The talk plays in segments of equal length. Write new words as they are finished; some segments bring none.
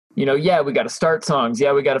yeah, we got to start songs.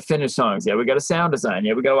 Yeah, we got to finish songs. Yeah, we got to sound design.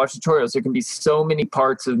 Yeah, we got to watch tutorials. There can be so many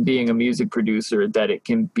parts of being a music producer that it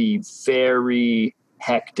can be very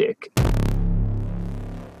hectic.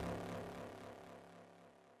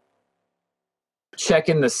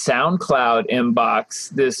 Checking the SoundCloud inbox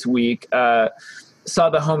this week, saw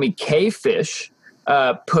the homie KFISH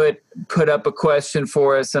put up a question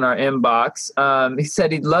for us in our inbox. He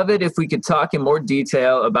said he'd love it if we could talk in more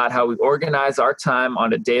detail about how we organize our time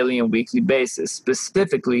on a daily and weekly basis.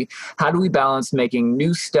 Specifically, how do we balance making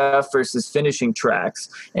new stuff versus finishing tracks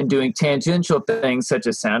and doing tangential things such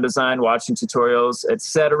as sound design, watching tutorials,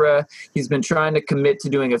 etc. He's been trying to commit to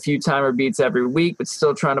doing a few timer beats every week, but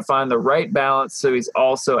still trying to find the right balance so he's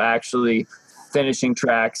also actually finishing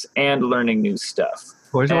tracks and learning new stuff.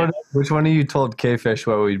 Which one of you told KFISH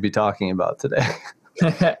what we'd be talking about today?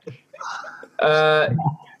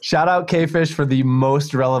 Shout out KFISH for the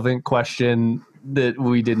most relevant question that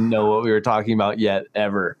we didn't know what we were talking about yet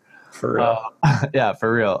ever. For real. Yeah,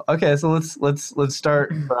 for real. Okay, so let's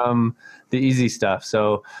start from the easy stuff.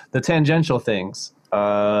 So the tangential things,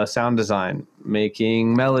 sound design,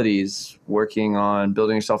 making melodies, working on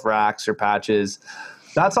building yourself racks or patches.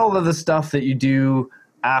 That's all of the stuff that you do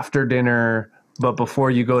after dinner, but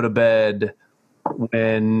before you go to bed,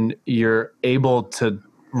 when you're able to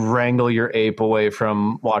wrangle your ape away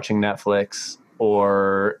from watching Netflix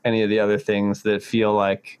or any of the other things that feel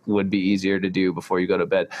like would be easier to do before you go to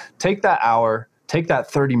bed. Take that hour, take that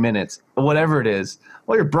 30 minutes, whatever it is,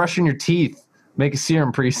 while you're brushing your teeth, make a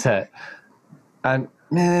serum preset. And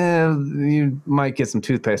you might get some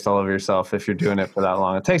toothpaste all over yourself if you're doing it for that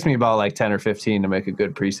long. It takes me about like 10 or 15 to make a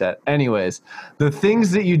good preset. Anyways, the things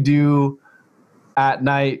that you do at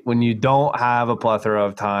night when you don't have a plethora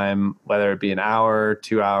of time, whether it be an hour,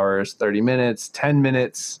 2 hours, 30 minutes, 10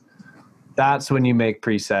 minutes, that's when you make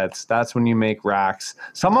presets. That's when you make racks.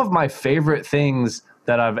 Some of my favorite things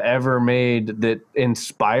that I've ever made that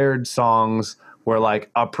inspired songs were like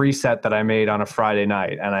a preset that I made on a Friday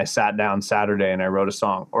night and I sat down Saturday and I wrote a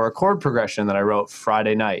song, or a chord progression that I wrote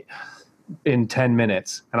Friday night in 10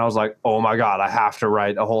 minutes. And I was like, oh my God, I have to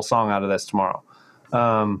write a whole song out of this tomorrow.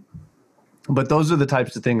 But those are the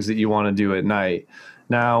types of things that you want to do at night.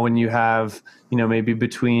 Now, when you have, maybe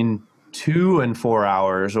between 2 and 4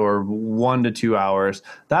 hours or 1 to 2 hours,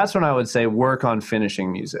 that's when I would say work on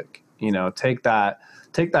finishing music. Take that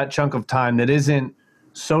chunk of time that isn't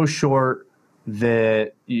so short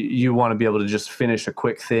that you want to be able to just finish a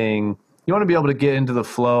quick thing. You want to be able to get into the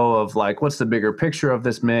flow of like, what's the bigger picture of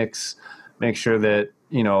this mix? Make sure that,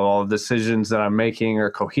 all the decisions that I'm making are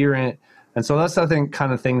coherent. And so that's, I think,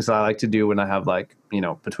 kind of things that I like to do when I have like,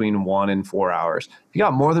 between 1 and 4 hours. If you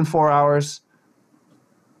got more than 4 hours,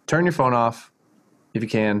 turn your phone off if you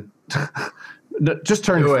can. Just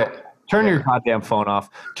turn your goddamn phone off.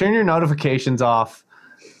 Turn your notifications off.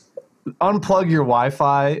 Unplug your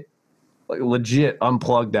Wi-Fi. Like legit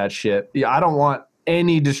unplug that shit. Yeah, I don't want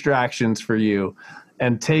any distractions for you.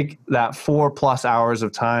 And take that 4+ hours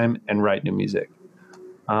of time and write new music.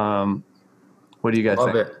 What do you guys think?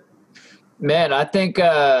 Love it. Man, I think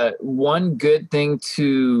one good thing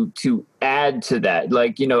to add to that,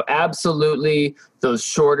 like, absolutely those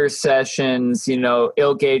shorter sessions,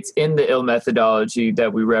 ill.Gates in the ill methodology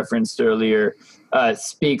that we referenced earlier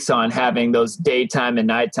speaks on having those daytime and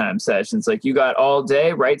nighttime sessions. Like, you got all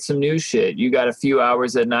day, write some new shit. You got a few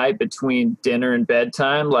hours at night between dinner and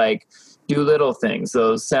bedtime, like, do little things,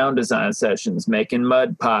 those sound design sessions, making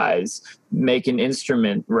mud pies, making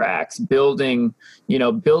instrument racks, building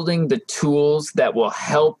the tools that will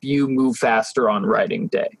help you move faster on writing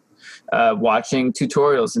day, watching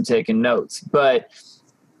tutorials and taking notes. But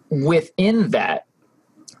within that,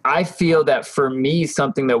 I feel that for me,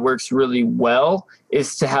 something that works really well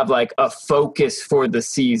is to have like a focus for the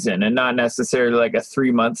season, and not necessarily like a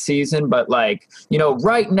 3-month season, but like,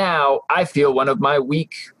 right now I feel one of my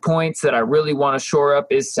weak points that I really want to shore up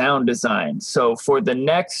is sound design. So for the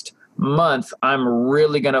next month, I'm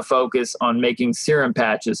really going to focus on making serum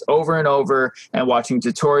patches over and over and watching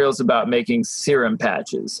tutorials about making serum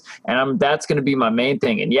patches. And that's going to be my main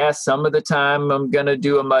thing. And yes, some of the time I'm going to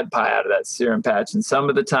do a mud pie out of that serum patch, and some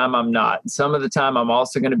of the time I'm not. And some of the time I'm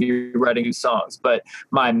also going to be writing new songs. But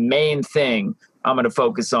my main thing I'm going to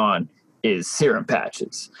focus on is serum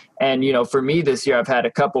patches. And, for me this year, I've had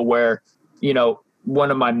a couple where, one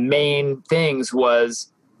of my main things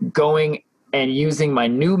was going and using my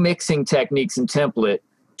new mixing techniques and template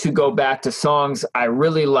to go back to songs I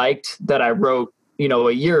really liked that I wrote,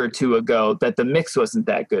 a year or two ago that the mix wasn't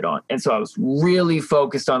that good on. And so I was really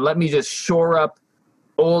focused on, let me just shore up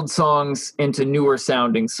old songs into newer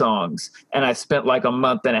sounding songs. And I spent like a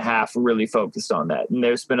month and a half really focused on that. And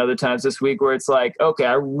there's been other times this week where it's like, okay,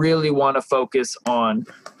 I really want to focus on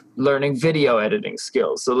learning video editing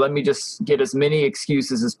skills. So let me just get as many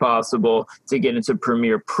excuses as possible to get into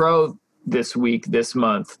Premiere Pro this week, this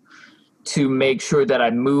month, to make sure that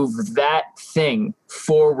I move that thing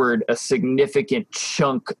forward a significant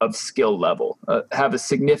chunk of skill level, have a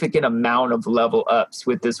significant amount of level ups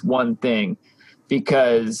with this one thing.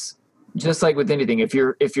 Because just like with anything, if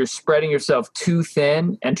you're spreading yourself too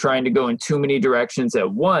thin and trying to go in too many directions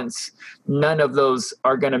at once, none of those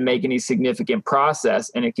are going to make any significant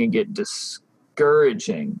process, and it can get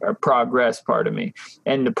discouraging, or progress, pardon me.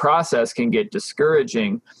 And the process can get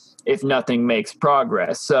discouraging if nothing makes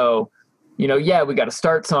progress. So, we got to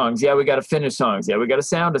start songs. Yeah, we got to finish songs. Yeah, we got to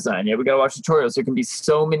sound design. Yeah, we got to watch tutorials. There can be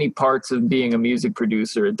so many parts of being a music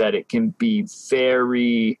producer that it can be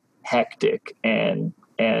very hectic and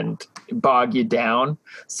bog you down.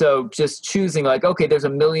 So just choosing like, okay, there's a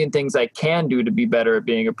million things I can do to be better at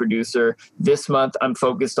being a producer. This month I'm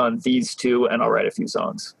focused on these two, and I'll write a few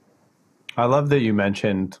songs. I love that you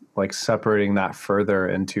mentioned like separating that further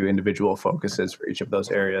into individual focuses for each of those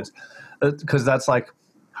areas, because that's like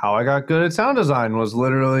how I got good at sound design was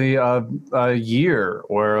literally a year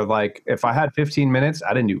where like if I had 15 minutes,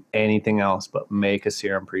 I didn't do anything else but make a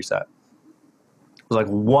Serum preset. Like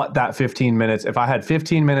what that 15 minutes, if I had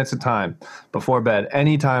 15 minutes of time before bed,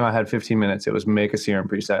 anytime I had 15 minutes, it was make a Serum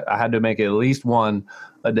preset. I had to make at least one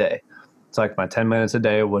a day. It's like my 10 minutes a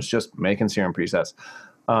day was just making Serum presets.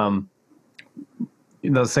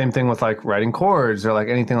 The same thing with like writing chords or like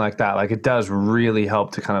anything like that. Like it does really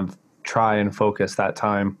help to kind of try and focus that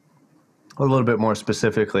time a little bit more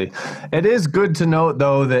specifically. It is good to note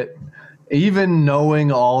though that even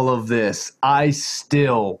knowing all of this, I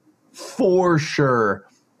still for sure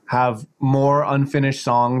have more unfinished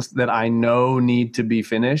songs that I know need to be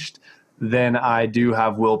finished than I do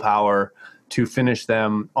have willpower to finish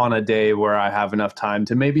them on a day where I have enough time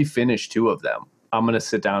to maybe finish 2 of them. I'm going to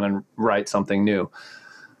sit down and write something new.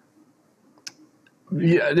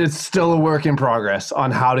 Yeah, it's still a work in progress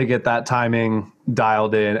on how to get that timing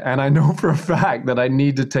dialed in. And I know for a fact that I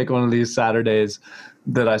need to take one of these Saturdays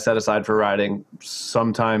that I set aside for writing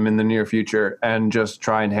sometime in the near future and just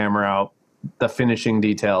try and hammer out the finishing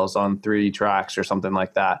details on 3 tracks or something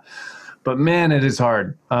like that. But man, it is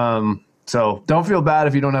hard. So don't feel bad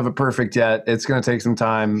if you don't have it perfect yet. It's going to take some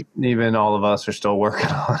time. Even all of us are still working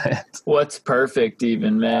on it. What's perfect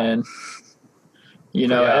even, man?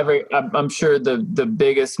 I'm sure the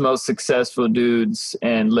biggest, most successful dudes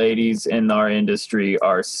and ladies in our industry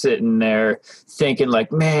are sitting there thinking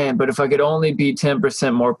like, man, but if I could only be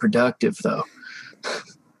 10% more productive though.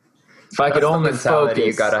 If I could only focus.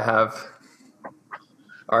 You gotta have,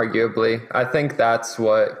 arguably. I think that's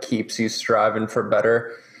what keeps you striving for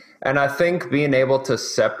better. And I think being able to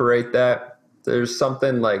separate that, there's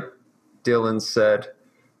something like Dylan said,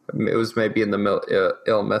 it was maybe in the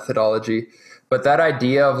ill methodology, but that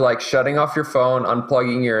idea of like shutting off your phone,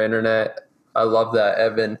 unplugging your internet, I love that,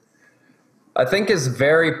 Evan, I think is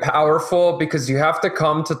very powerful because you have to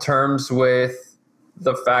come to terms with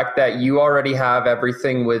the fact that you already have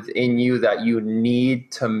everything within you that you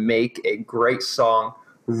need to make a great song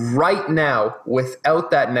right now without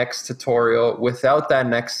that next tutorial, without that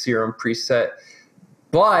next Serum preset.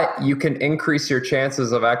 But you can increase your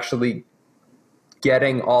chances of actually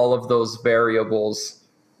getting all of those variables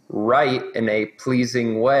right in a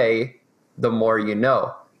pleasing way the more you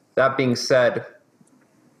know. That being said,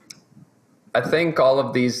 I think all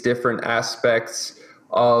of these different aspects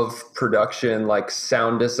of production, like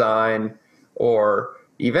sound design or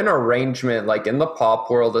even arrangement, like in the pop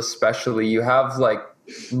world especially, you have like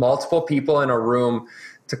multiple people in a room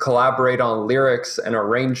to collaborate on lyrics and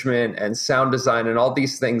arrangement and sound design and all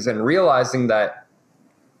these things, and realizing that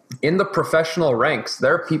in the professional ranks,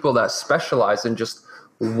 there are people that specialize in just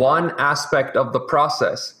one aspect of the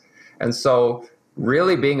process. And so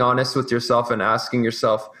really being honest with yourself and asking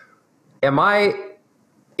yourself, am I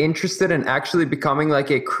interested in actually becoming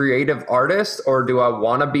like a creative artist, or do I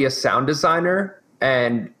want to be a sound designer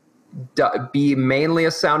and be mainly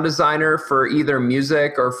a sound designer for either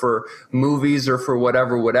music or for movies or for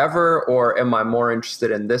whatever, or am I more interested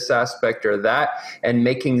in this aspect or that, and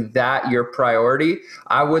making that your priority?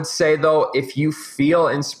 I would say though, if you feel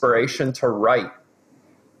inspiration to write,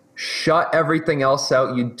 shut everything else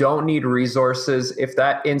out. You don't need resources. If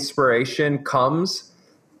that inspiration comes,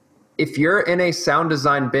 if you're in a sound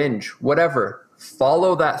design binge, whatever,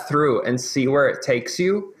 follow that through and see where it takes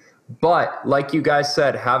you. But like you guys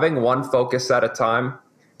said, having one focus at a time.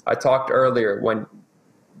 I talked earlier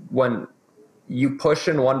when you push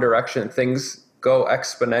in one direction, things go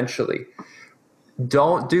exponentially.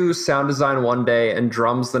 Don't do sound design one day and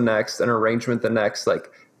drums the next and arrangement the next. Like,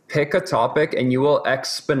 pick a topic and you will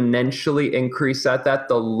exponentially increase at that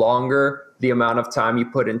the longer the amount of time you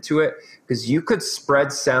put into it, because you could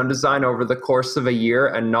spread sound design over the course of a year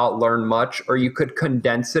and not learn much, or you could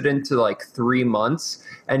condense it into like 3 months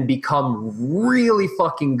and become really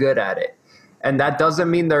fucking good at it. And that doesn't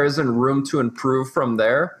mean there isn't room to improve from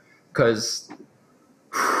there, because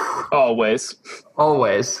always,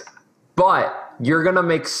 but you're going to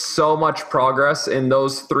make so much progress in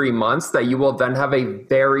those 3 months that you will then have a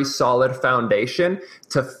very solid foundation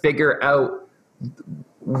to figure out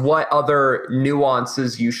what other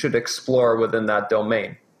nuances you should explore within that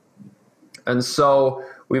domain. And so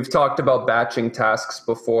we've talked about batching tasks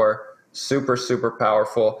before. Super, super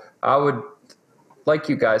powerful. I would, like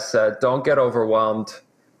you guys said, don't get overwhelmed.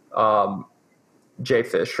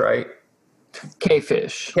 J-Fish, right?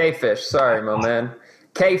 KFISH. KFISH, sorry, my man.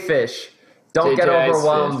 KFISH. Don't get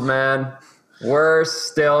overwhelmed, man. We're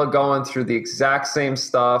still going through the exact same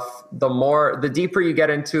stuff. The deeper you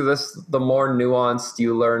get into this, the more nuanced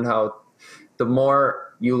you learn how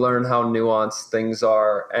nuanced things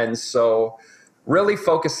are. And so really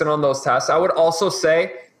focusing on those tasks. I would also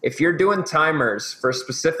say, if you're doing timers for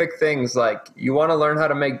specific things, like you want to learn how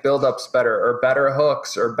to make buildups better or better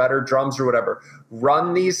hooks or better drums or whatever,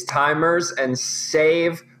 run these timers and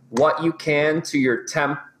save what you can to your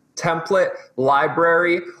template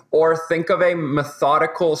library, or think of a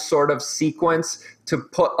methodical sort of sequence to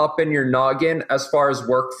put up in your noggin as far as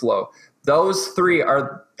workflow. Those three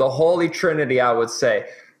are the holy trinity, I would say.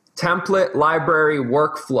 Template, library,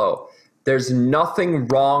 workflow. There's nothing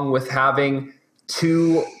wrong with having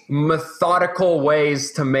 2 methodical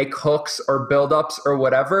ways to make hooks or buildups or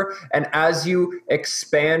whatever. And as you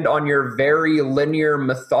expand on your very linear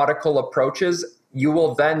methodical approaches, you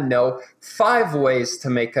will then know 5 ways to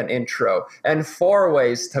make an intro and 4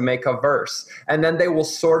 ways to make a verse. And then they will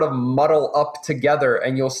sort of muddle up together,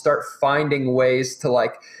 and you'll start finding ways to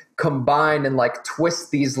like combine and like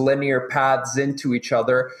twist these linear paths into each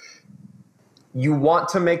other. You want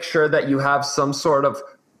to make sure that you have some sort of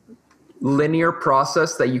linear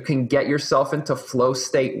process that you can get yourself into flow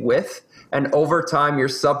state with. And over time, your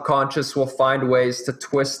subconscious will find ways to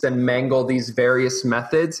twist and mangle these various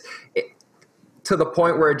methods to the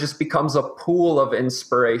point where it just becomes a pool of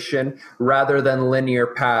inspiration rather than linear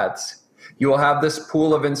paths. You will have this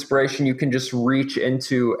pool of inspiration you can just reach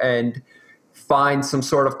into and find some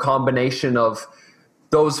sort of combination of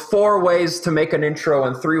those 4 ways to make an intro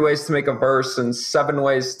and 3 ways to make a verse and 7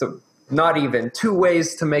 ways to, not even 2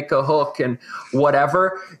 ways to make a hook and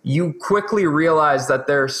whatever. You quickly realize that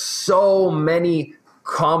there's so many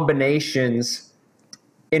combinations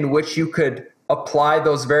in which you could apply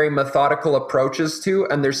those very methodical approaches to,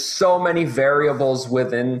 and there's so many variables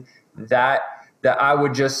within that I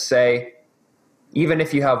would just say, even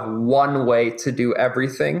if you have 1 way to do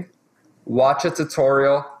everything, watch a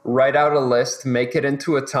tutorial, write out a list, make it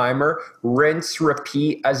into a timer, rinse,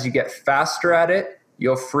 repeat. As you get faster at it,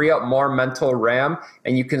 you'll free up more mental RAM,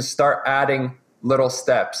 and you can start adding little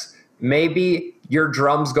steps. Maybe your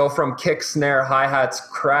drums go from kick, snare, hi-hats,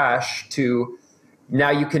 crash to now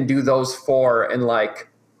you can do those 4 in like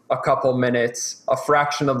a couple minutes, a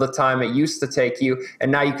fraction of the time it used to take you.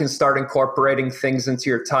 And now you can start incorporating things into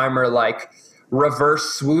your timer like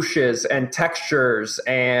reverse swooshes and textures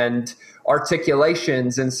and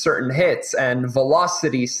articulations in certain hits and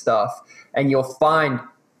velocity stuff. And you'll find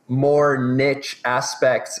more niche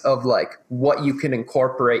aspects of like what you can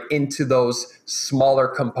incorporate into those smaller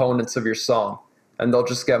components of your song. And they'll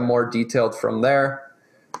just get more detailed from there.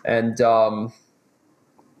 And,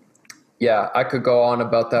 yeah, I could go on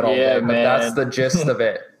about that all day, but that's the gist of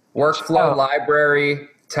it. Workflow, library,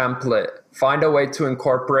 template. Find a way to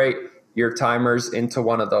incorporate your timers into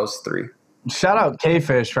one of those 3. Shout out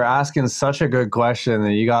KFISH for asking such a good question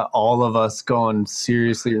that you got all of us going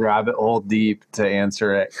seriously rabbit hole deep to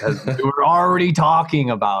answer it, because we were already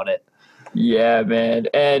talking about it. Yeah, man.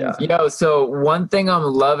 And, so one thing I'm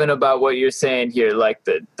loving about what you're saying here, like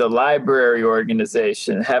the library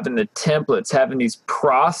organization, having the templates, having these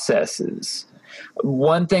processes.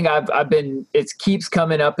 One thing it keeps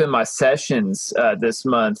coming up in my sessions this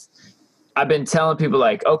month. I've been telling people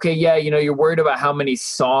like, okay, yeah, you're worried about how many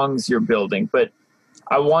songs you're building, but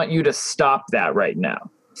I want you to stop that right now.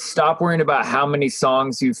 Stop worrying about how many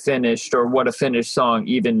songs you finished or what a finished song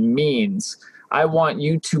even means. I want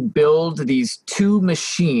you to build these 2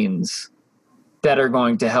 machines that are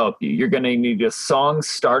going to help you. You're going to need a song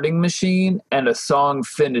starting machine and a song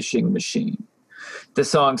finishing machine. The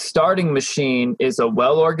song starting machine is a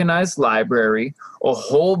well-organized library, a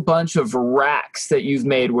whole bunch of racks that you've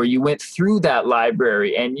made where you went through that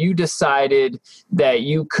library and you decided that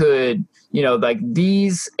you could, like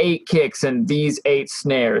these 8 kicks and these 8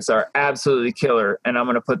 snares are absolutely killer, and I'm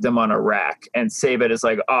going to put them on a rack and save it as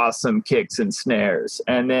like awesome kicks and snares.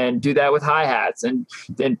 And then do that with hi-hats, and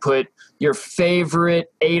then put your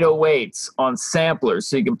favorite 808s on samplers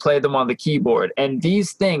so you can play them on the keyboard. And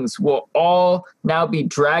these things will all now be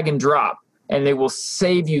drag and drop, and they will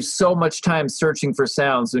save you so much time searching for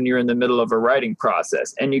sounds when you're in the middle of a writing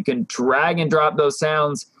process. And you can drag and drop those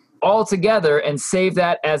sounds all together and save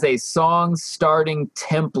that as a song starting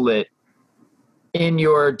template in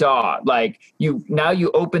your DAW. Like you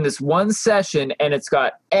open this one session and it's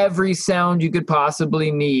got every sound you could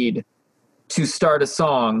possibly need to start a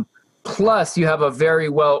song. Plus you have a very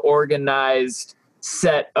well organized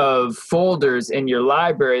set of folders in your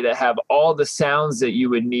library that have all the sounds that you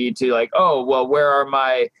would need to, like, oh, well, where are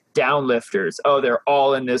my downlifters? Oh, they're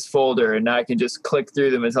all in this folder. And now I can just click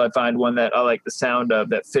through them until I find one that I like the sound of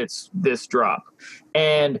that fits this drop.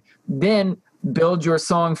 And then build your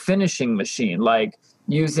song finishing machine, like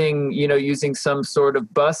using some sort of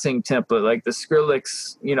bussing template, like the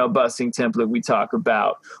Skrillex, bussing template we talk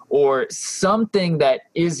about, or something that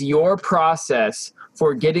is your process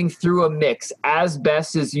for getting through a mix as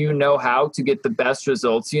best as you know how to get the best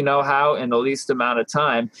results you know how in the least amount of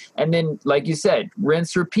time. And then, like you said,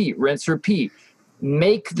 rinse, repeat.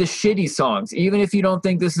 Make the shitty songs. Even if you don't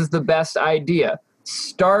think this is the best idea,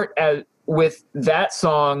 start with that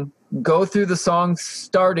song, go through the song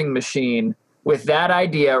starting machine with that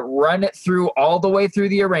idea, run it through all the way through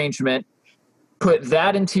the arrangement, put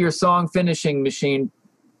that into your song finishing machine,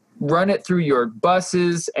 run it through your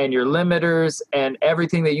buses and your limiters and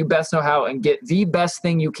everything that you best know how, and get the best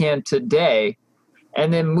thing you can today,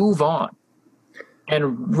 and then move on.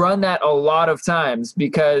 And run that a lot of times,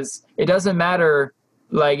 because it doesn't matter.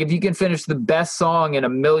 Like if you can finish the best song in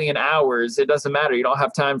 1,000,000 hours, it doesn't matter. You don't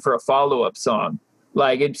have time for a follow-up song.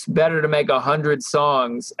 Like it's better to make 100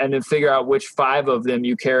 songs and then figure out which 5 of them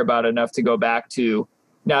you care about enough to go back to.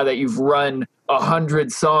 Now that you've run 100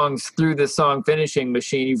 songs through the song finishing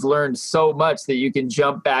machine, you've learned so much that you can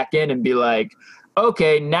jump back in and be like,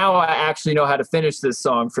 okay, now I actually know how to finish this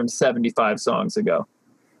song from 75 songs ago.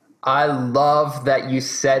 I love that you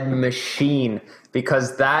said machine,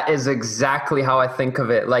 because that is exactly how I think of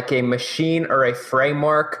it, like a machine or a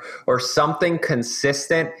framework or something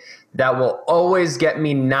consistent that will always get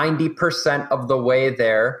me 90% of the way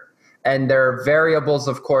there. And there are variables,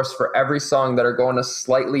 of course, for every song that are going to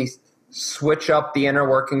slightly switch up the inner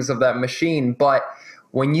workings of that machine. But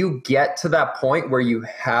when you get to that point where you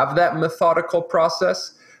have that methodical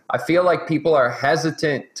process, I feel like people are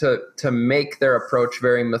hesitant to make their approach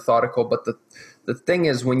very methodical. But the thing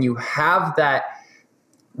is, when you have that,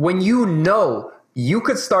 when you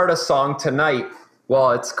could start a song tonight,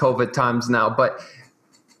 well, it's COVID times now, but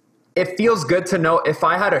it feels good to know if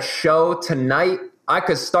I had a show tonight, I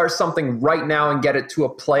could start something right now and get it to a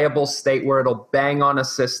playable state where it'll bang on a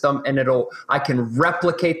system, and I can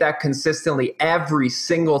replicate that consistently every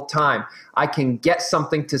single time. I can get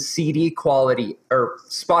something to CD quality or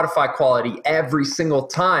Spotify quality every single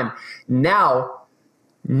time. Now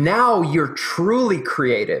you're truly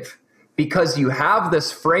creative, because you have this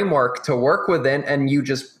framework to work within, and you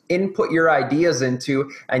just input your ideas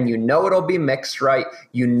into, and it'll be mixed right.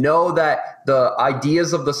 You know that the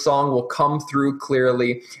ideas of the song will come through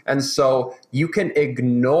clearly. And so you can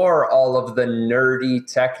ignore all of the nerdy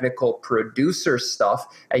technical producer stuff,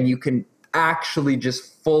 and you can actually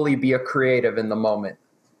just fully be a creative in the moment.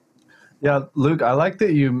 Yeah, Luke, I like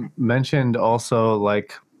that you mentioned also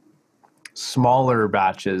like smaller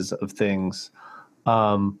batches of things.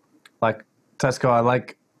 Like Tesko,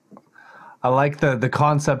 I like the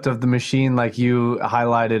concept of the machine, like you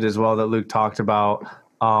highlighted as well, that Luke talked about.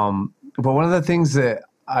 But one of the things that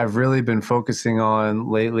I've really been focusing on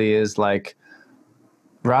lately is like,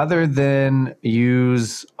 rather than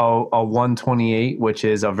use a 128, which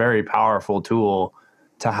is a very powerful tool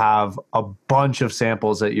to have a bunch of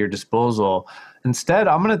samples at your disposal, instead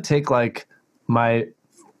I'm going to take like my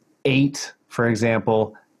 8, for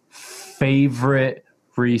example, favorite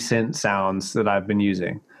recent sounds that I've been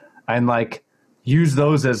using, and like use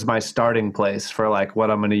those as my starting place for like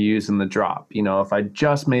what I'm going to use in the drop. If I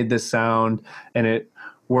just made this sound and it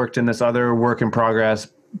worked in this other work in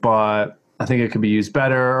progress, but I think it could be used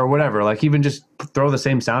better or whatever, like even just throw the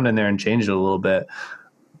same sound in there and change it a little bit.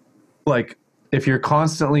 Like if you're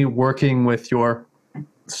constantly working with your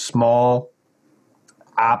small,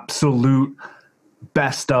 absolute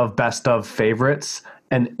best of favorites,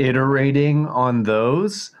 and iterating on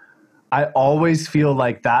those, I always feel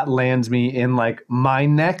like that lands me in like my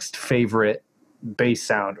next favorite bass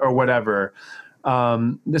sound or whatever.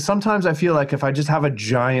 Sometimes I feel like if I just have a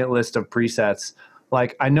giant list of presets,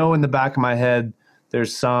 like I know in the back of my head,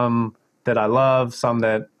 there's some that I love, some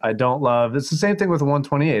that I don't love. It's the same thing with a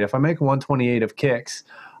 128. If I make a 128 of kicks,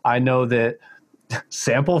 I know that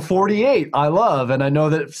sample 48 I love, and I know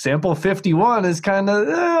that sample 51 is kind of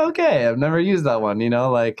okay. I've never used that one,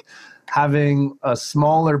 like having a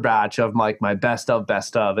smaller batch of like my best of,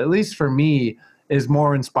 at least for me, is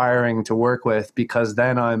more inspiring to work with, because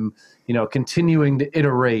then I'm, continuing to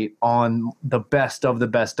iterate on the best of,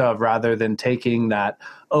 rather than taking that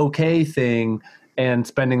okay thing and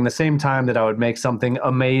spending the same time that I would make something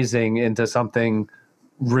amazing into something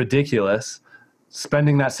ridiculous,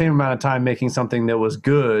 spending that same amount of time making something that was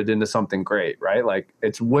good into something great, right? Like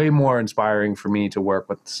it's way more inspiring for me to work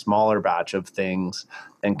with a smaller batch of things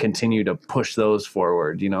and continue to push those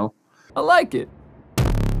forward, I like it.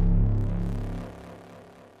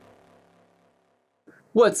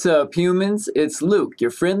 What's up, humans? It's Luke,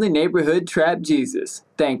 your friendly neighborhood trap Jesus.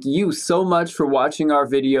 Thank you so much for watching our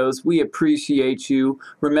videos. We appreciate you.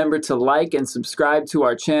 Remember to like and subscribe to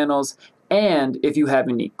our channels. And if you have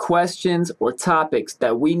any questions or topics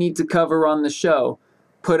that we need to cover on the show,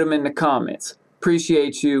 put them in the comments.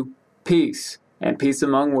 Appreciate you. Peace, and peace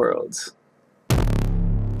among worlds.